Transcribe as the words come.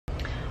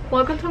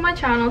Welcome to my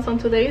channel. So in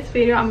today's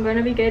video I'm going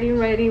to be getting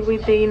ready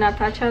with the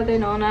Natasha de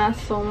Nona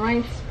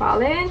Sunrise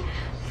palette.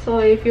 So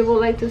if you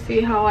would like to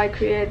see how I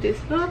create this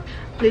look,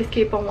 please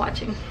keep on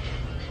watching.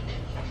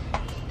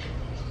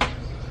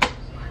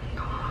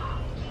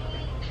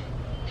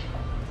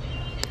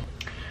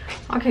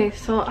 Okay,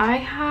 so I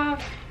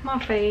have my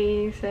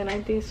face and I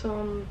did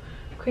some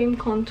cream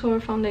contour,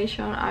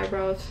 foundation,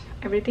 eyebrows,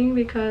 everything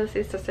because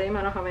it's the same.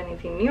 I don't have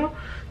anything new.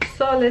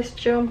 So let's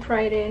jump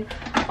right in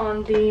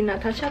on the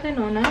Natasha de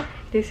Nona.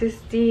 This is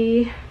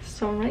the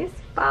Sunrise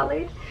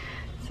palette.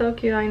 So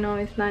cute. I know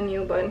it's not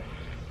new, but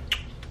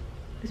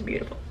it's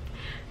beautiful.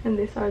 And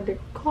these are the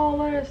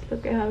colors.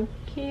 Look at how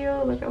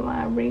cute. Look at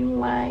my ring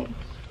light.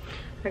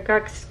 I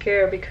got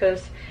scared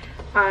because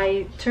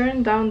I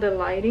turned down the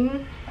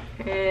lighting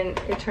and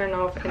it turned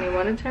off, and it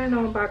wanted to turn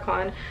on back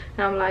on,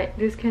 and I'm like,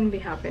 this can be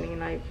happening.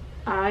 Like,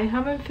 I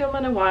haven't filmed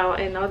in a while,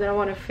 and now that I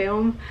want to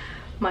film,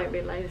 my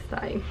ring light is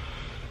dying.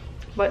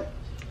 But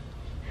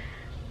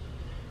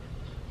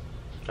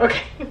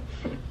okay.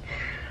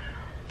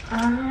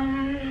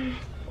 I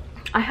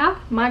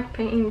have MAC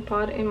painting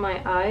pot in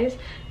my eyes,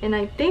 and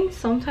I think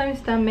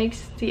sometimes that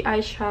makes the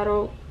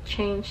eyeshadow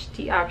change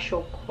the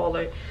actual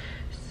color.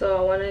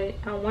 So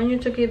I want you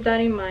to keep that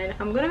in mind.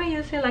 I'm gonna be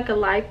using like a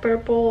light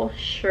purple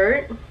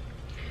shirt.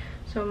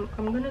 So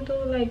I'm gonna do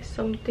like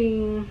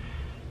something,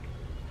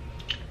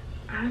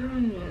 I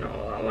don't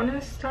know. I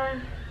wanna start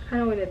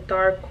kind of with a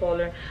dark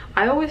color.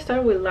 I always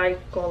start with light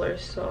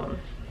colors. So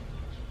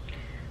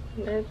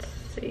let's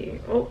see.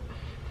 Oh,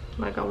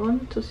 like I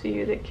want to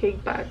see the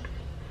cake back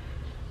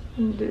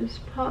in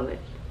this palette.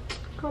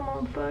 Come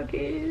on,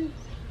 focus.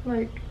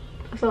 Like,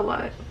 that's a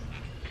lot.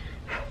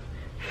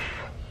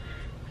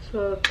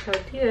 So cut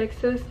the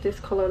excess. This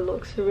color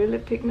looks really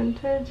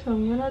pigmented, so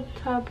I'm gonna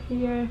tap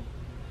here.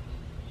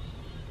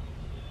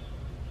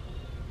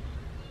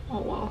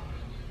 Oh wow,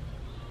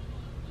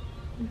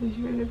 this is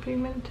really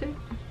pigmented.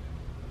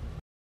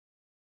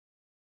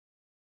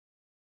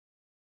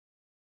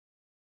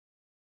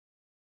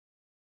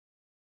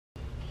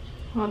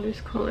 Oh, this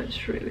color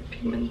is really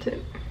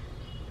pigmented.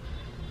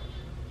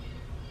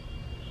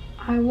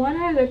 I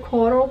wanted the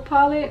coral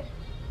palette,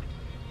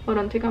 but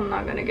I think I'm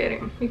not gonna get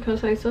it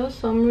because I saw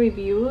some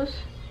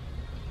reviews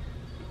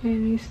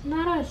and it's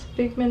not as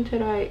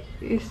pigmented as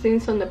it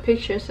seems on the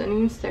pictures on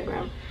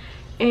Instagram.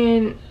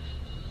 And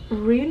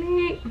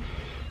really,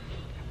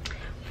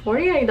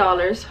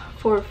 $48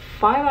 for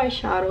 5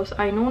 eyeshadows.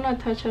 I know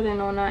Natasha de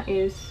Nona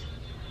is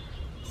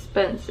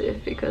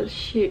expensive because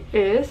she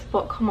is,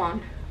 but come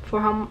on, for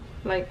how,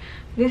 like,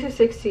 this is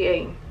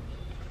 $68,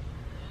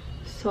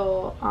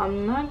 so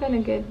I'm not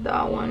gonna get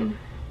that one.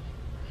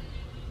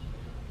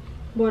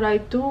 But I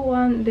do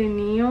want the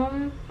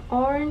neon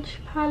orange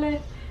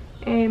palette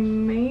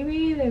and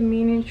maybe the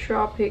mini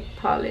tropic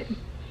palette.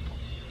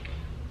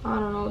 I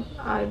don't know,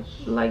 I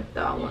like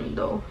that one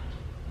though.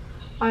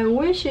 I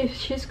wish if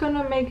she's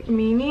gonna make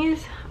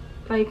minis,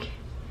 like,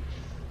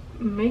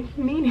 make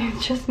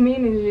minis, just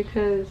minis,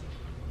 because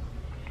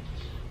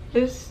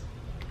it's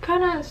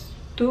kind of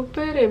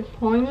stupid and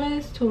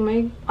pointless to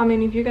make. I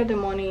mean, if you got the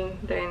money,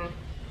 then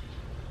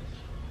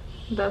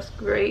that's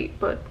great,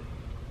 but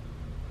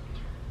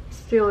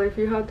still, if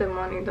you have the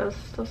money, that's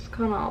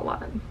kind of a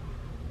lot.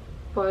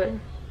 But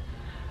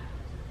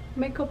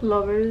makeup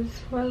lovers,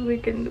 what we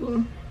can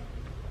do.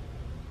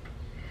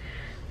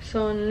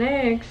 So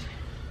next,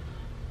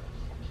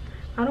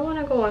 I don't want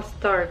to go as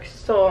dark,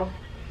 so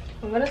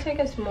I'm gonna take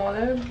a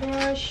smaller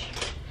brush.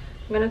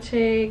 I'm gonna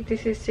take,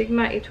 this is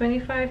Sigma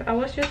 825. I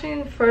was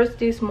using first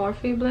this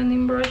Morphe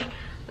blending brush.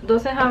 It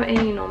doesn't have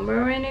any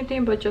number or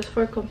anything, but just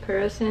for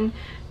comparison,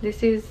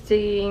 this is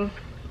the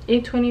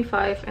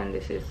 825 and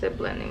this is the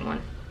blending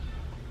one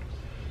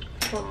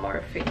from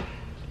Morphe.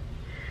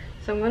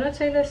 So I'm gonna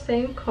take the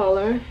same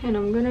color and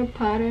I'm gonna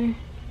pat it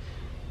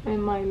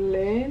in my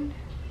lid,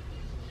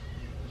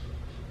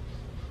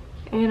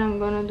 and I'm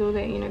gonna do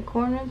the inner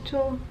corner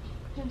too.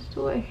 Let's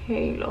do a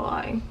halo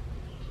eye.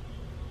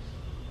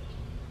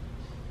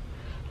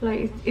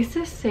 Like, it's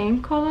the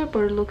same color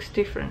but it looks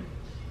different.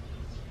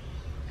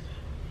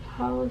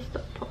 How is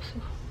that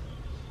possible?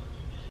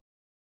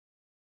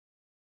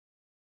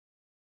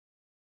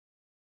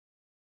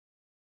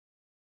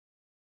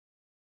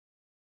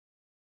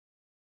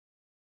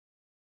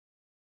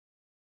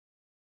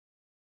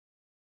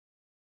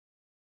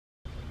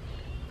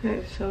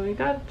 Okay, so we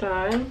got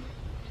that,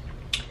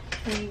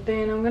 and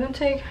then I'm gonna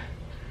take,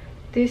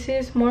 this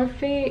is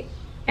Morphe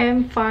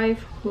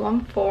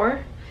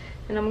M514,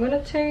 and I'm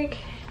gonna take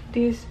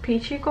this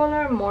peachy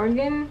color,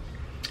 Morgan.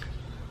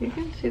 You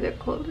can see the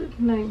color.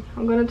 Like,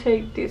 I'm gonna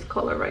take this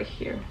color right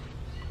here,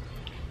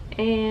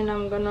 and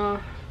I'm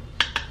gonna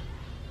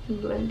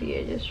blend the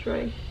edges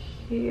right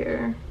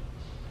here.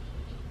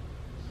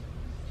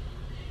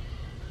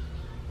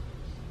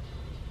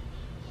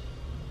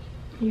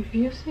 If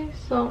you see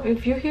some,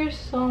 if you hear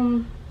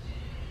some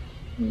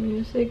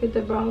music at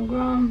the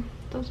background,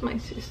 that's my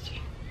sister.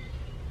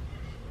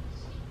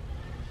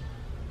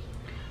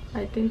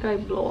 I think I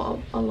blow out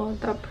a lot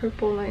that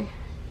purple, like,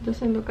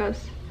 doesn't look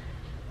as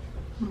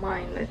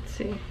mine. Let's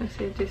see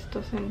if this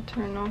doesn't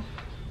turn off.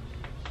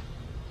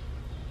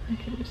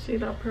 Can you see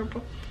that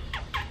purple?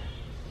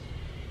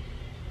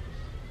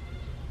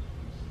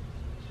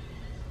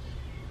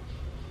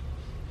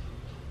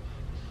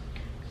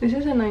 This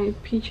is a nice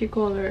peachy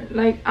color.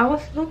 Like, I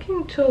was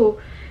looking too,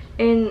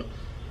 and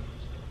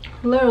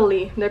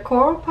literally the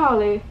color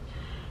palette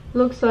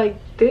looks like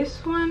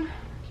this one,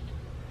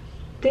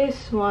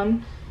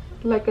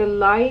 like a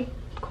light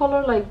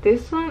color like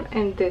this one,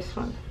 and this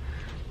one.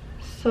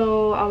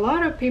 So a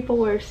lot of people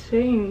were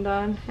saying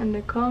that in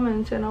the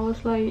comments, and I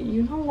was like,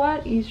 you know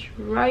what, he's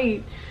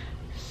right.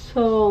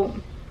 So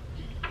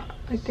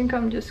I think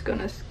I'm just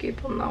gonna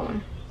skip on that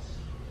one.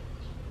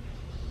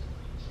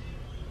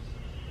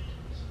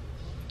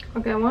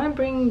 Okay, I want to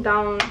bring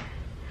down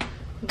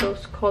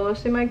those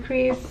colors in my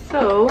crease,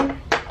 so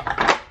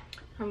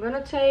I'm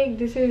gonna take,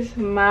 this is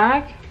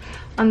MAC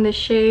on the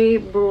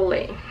shade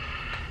Brulee.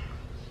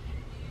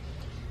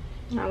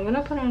 I'm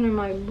gonna put it on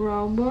my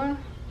brow bone,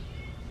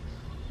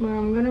 but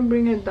I'm gonna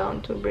bring it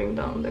down to bring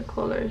down the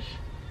colors.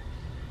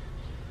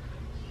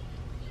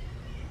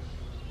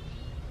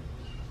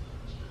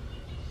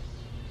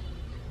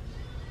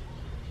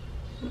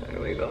 There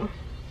we go.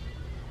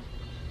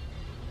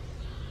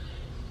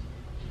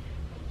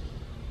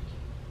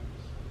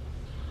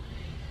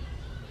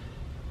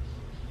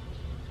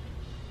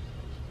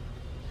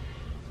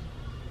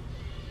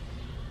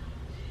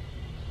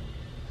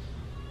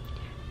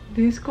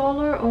 This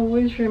color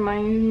always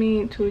reminds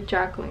me to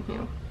Jaclyn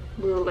Hill,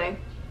 Brulee.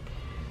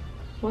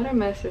 What a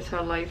mess is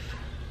her life.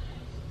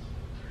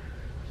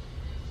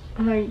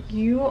 Like,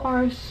 you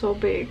are so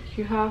big.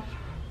 You have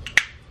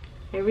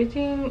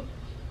everything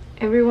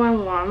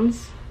everyone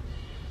wants.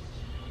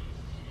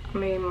 I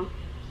mean,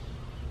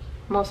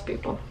 most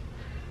people,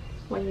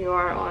 when you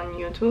are on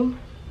YouTube,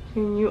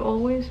 and you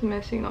always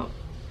messing up.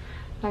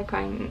 Like,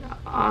 I don't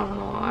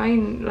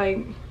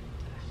know,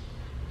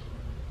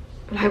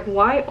 like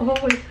why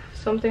always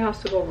something has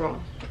to go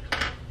wrong?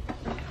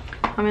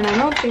 I mean, I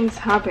know things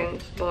happen,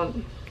 but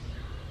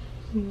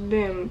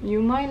then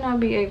you might not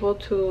be able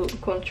to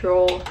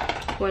control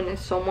when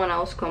it's someone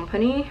else's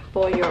company,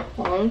 but your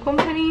own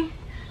company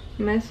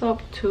mess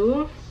up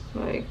too.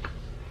 Like,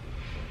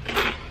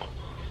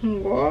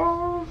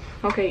 whoa.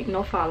 Okay,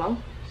 no follow,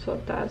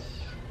 so that's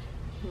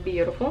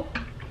beautiful.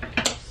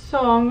 So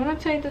I'm gonna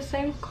take the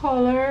same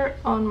color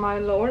on my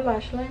lower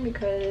lash line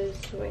because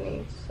we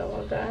need some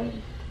of that.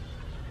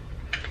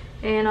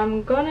 And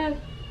I'm gonna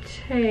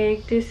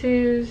take, this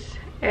is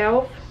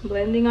e.l.f.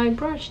 blending eye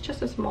brush,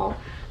 just a small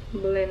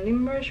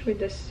blending brush with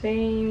the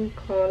same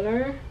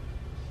color.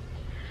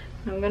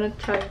 I'm gonna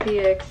tap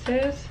the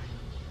excess.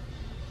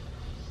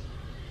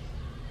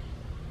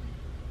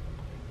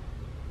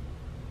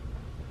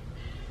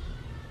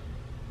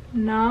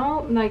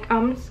 Now, like,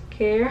 I'm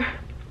scared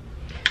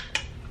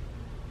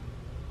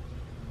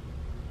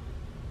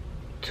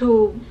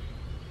to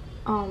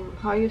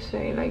how you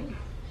say, like,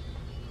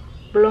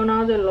 blown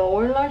out the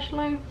lower lash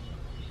line,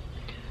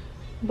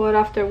 but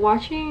after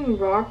watching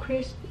Raw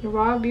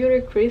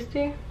Beauty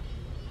Christie,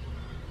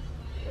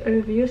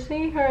 if you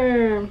see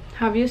her,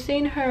 have you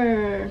seen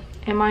her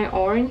Am I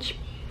Orange?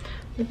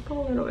 Let's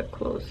go a little bit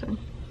closer.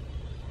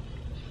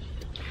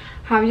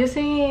 Have you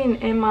seen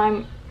Am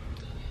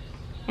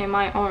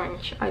I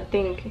Orange? I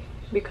think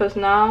because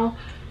now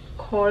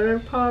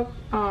ColourPop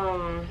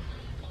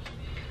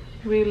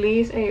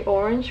release a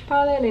orange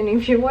palette, and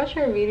if you watch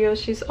her videos,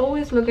 she's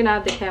always looking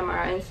at the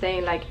camera and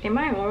saying like, am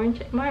I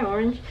orange, am I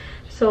orange?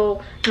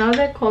 So now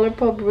that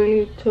ColourPop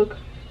really took,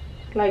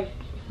 like,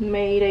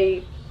 made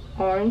a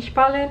orange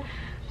palette,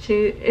 she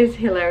is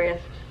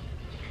hilarious.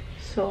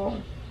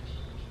 So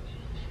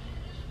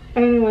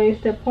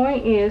anyways, the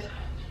point is,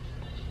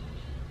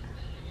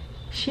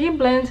 she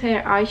blends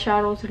her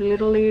eyeshadows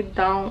literally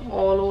down,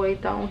 all the way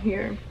down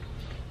here,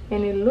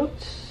 and it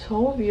looked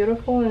so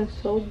beautiful and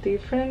so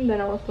different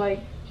that I was like,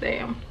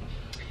 damn,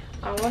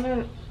 I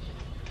wanna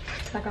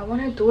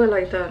do it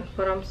like that,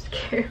 but I'm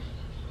scared.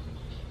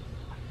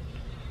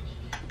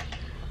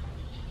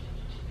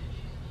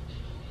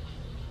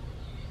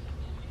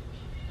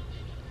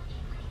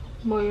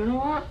 But you know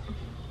what,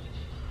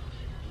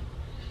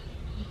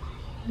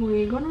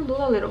 we're gonna do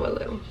a little by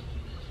little.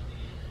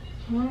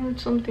 I want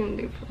something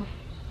different.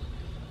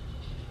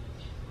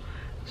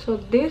 So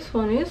this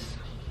one is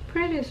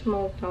pretty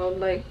smoked out,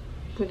 like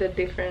with the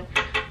different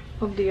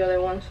of the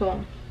other one,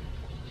 so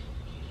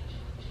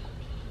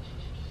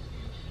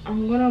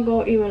I'm gonna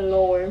go even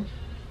lower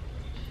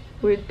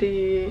with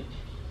the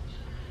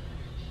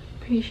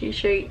peachy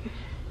shade.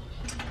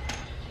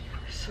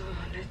 So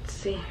let's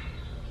see.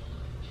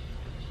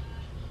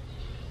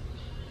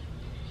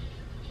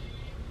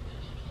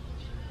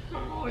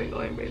 Oh, we're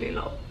going really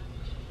low.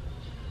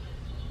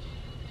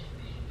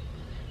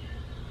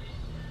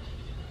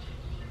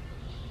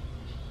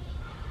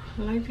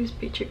 I like this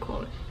peachy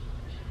color.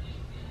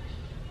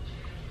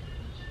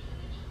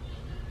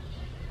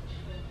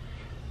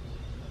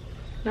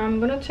 Now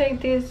I'm gonna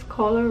take this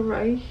color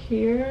right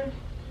here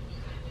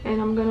and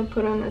I'm gonna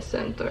put it in the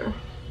center.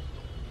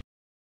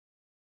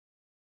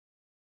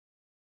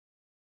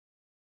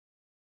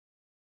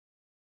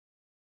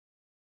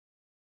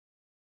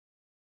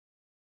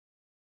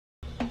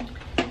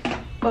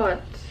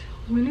 but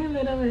we need a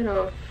little bit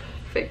of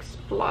fix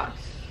plus.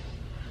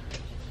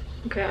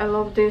 Okay, I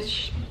love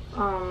this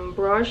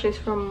brush. It's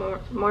from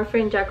Morphe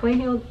and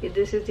Jaclyn Hill.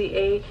 This is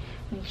the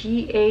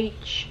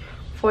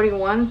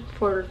GH41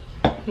 for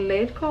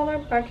lid color,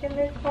 back in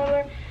lid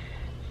color.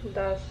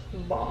 That's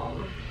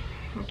bomb.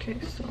 Okay,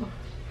 so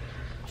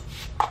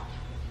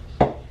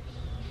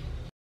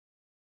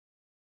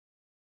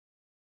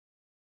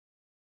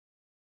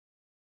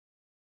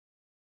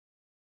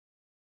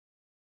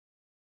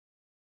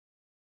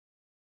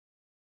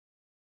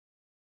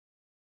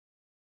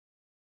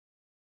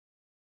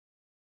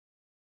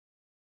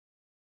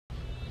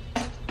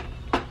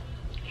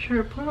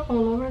sure, put it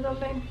all over the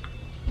lid.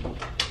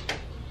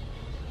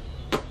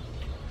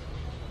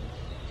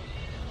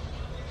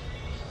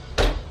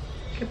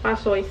 ¿Qué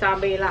pasó,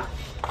 Isabela?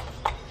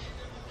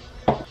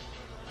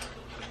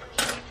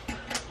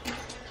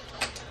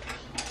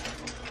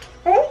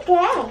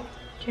 Okay.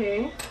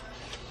 Okay.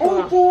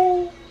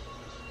 Okay.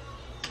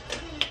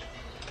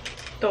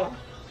 Toma.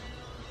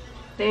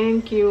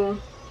 Thank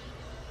you.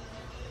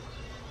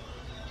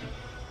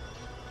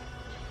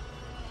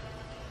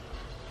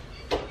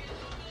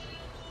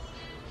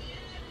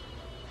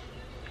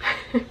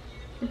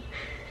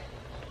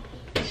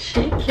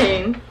 She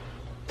came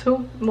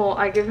to, well,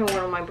 I gave him one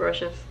of my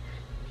brushes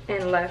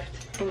and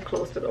left and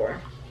closed the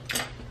door.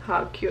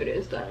 How cute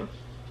is that?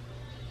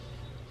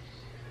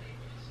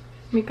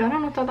 Mi cara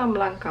no está tan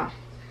blanca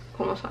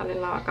como sale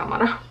en la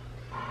cámara,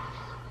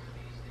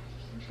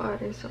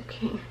 but it's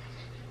okay.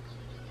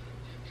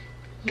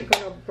 I'm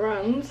gonna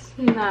bronze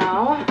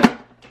now,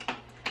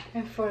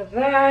 and for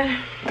that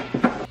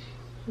I'm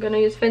gonna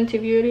use Fenty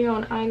Beauty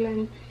on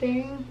Island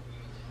Thing.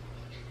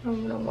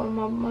 I'm gonna warm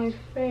up my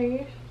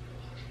face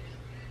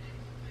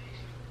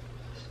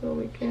so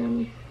we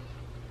can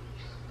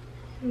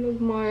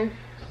look more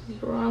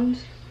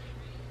bronze.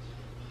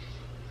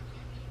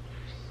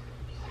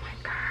 Oh my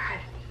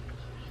god,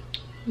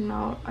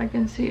 now I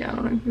can see, I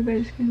don't know if you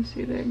guys can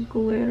see the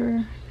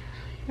glitter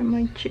in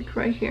my cheek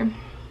right here.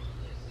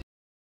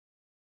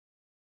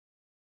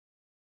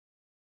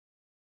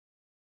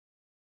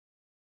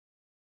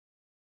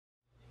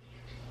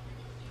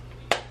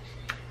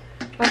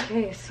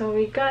 Okay, so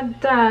we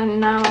got that.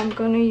 Now I'm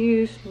gonna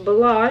use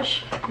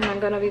blush, and I'm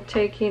gonna be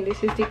taking,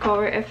 this is the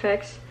Cover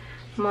FX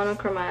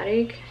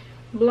monochromatic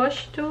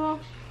blush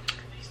tool.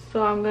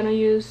 So I'm gonna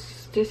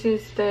use, this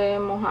is the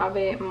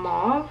Mojave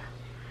Mauve,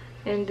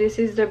 and this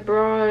is the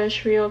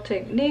brush Real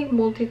Technique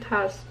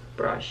multitask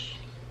brush.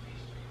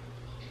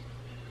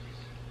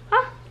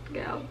 Ah,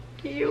 look how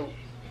cute.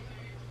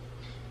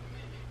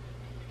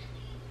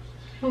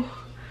 Oh,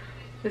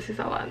 this is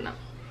a lot now.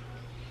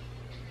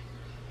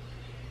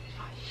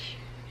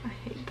 I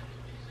hate them.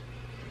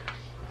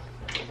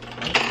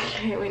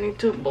 Okay, we need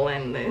to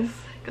blend this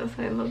because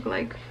I look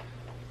like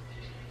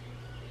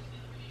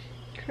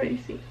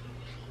crazy.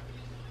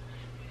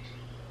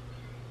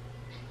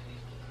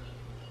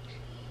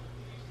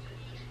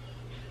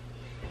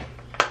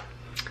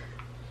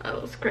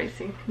 That was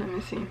crazy. Let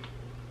me see.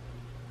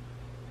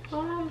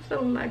 Oh, I'm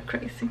still like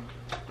crazy.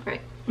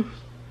 Right.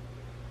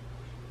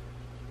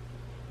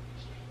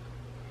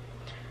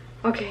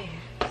 Okay.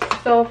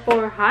 So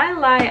for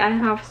highlight, I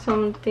have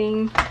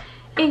something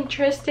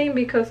interesting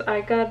because I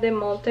got the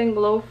Molten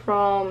Glow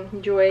from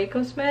Jouer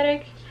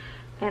Cosmetic,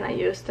 and I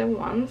used it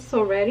once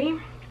already,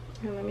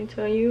 and let me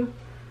tell you,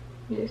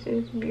 this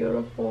is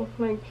beautiful.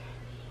 Like,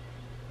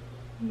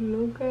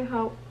 look at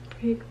how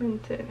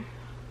pigmented.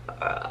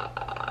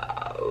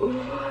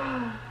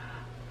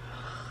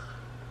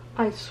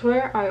 I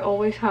swear I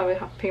always have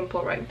a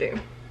pimple right there.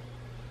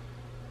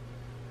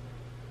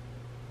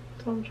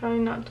 So I'm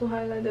trying not to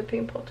highlight the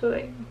pimple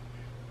today.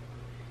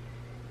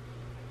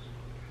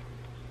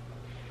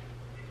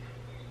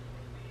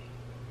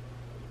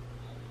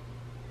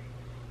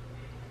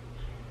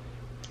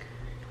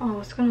 Oh, I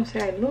was gonna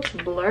say I look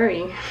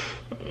blurry.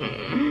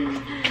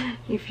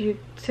 If you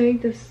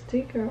take the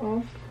sticker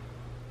off.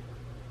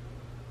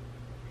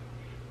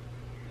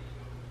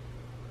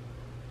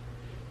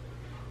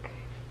 Okay,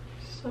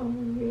 so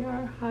we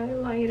are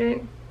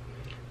highlighted. I'm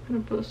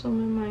gonna put some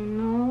in my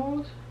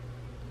nose.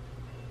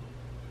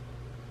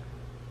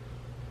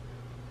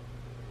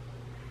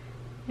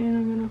 And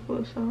I'm gonna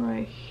put some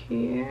right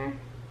here.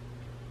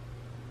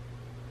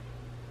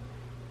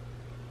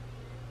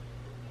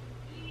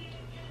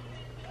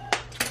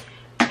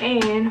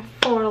 And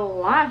for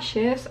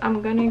lashes,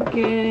 I'm gonna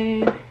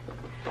get,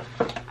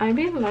 I've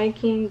been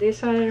liking,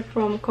 these are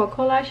from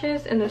Coco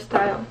Lashes in the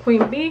style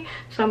Queen Bee.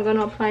 So I'm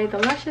gonna apply the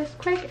lashes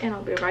quick and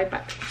I'll be right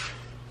back.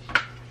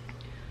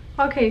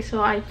 Okay,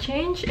 so I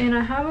changed and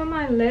I have on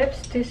my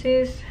lips, this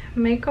is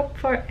Makeup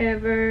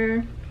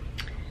Forever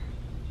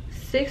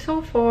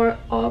 604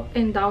 Up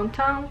and Down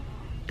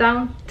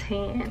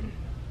Tan.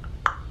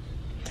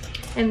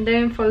 And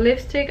then for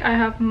lipstick, I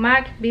have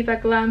MAC Viva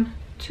Glam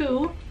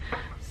 2.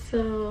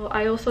 So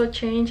I also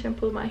changed and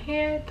put my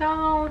hair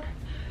down,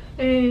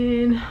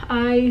 and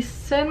I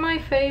set my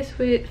face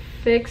with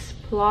Fix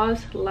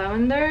Plus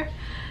Lavender,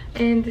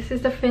 and this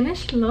is the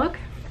finished look.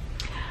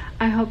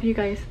 I hope you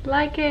guys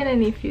like it,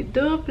 and if you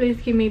do,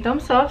 please give me a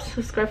thumbs up,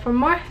 subscribe for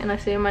more, and I'll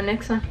see you in my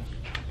next one.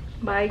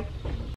 Bye.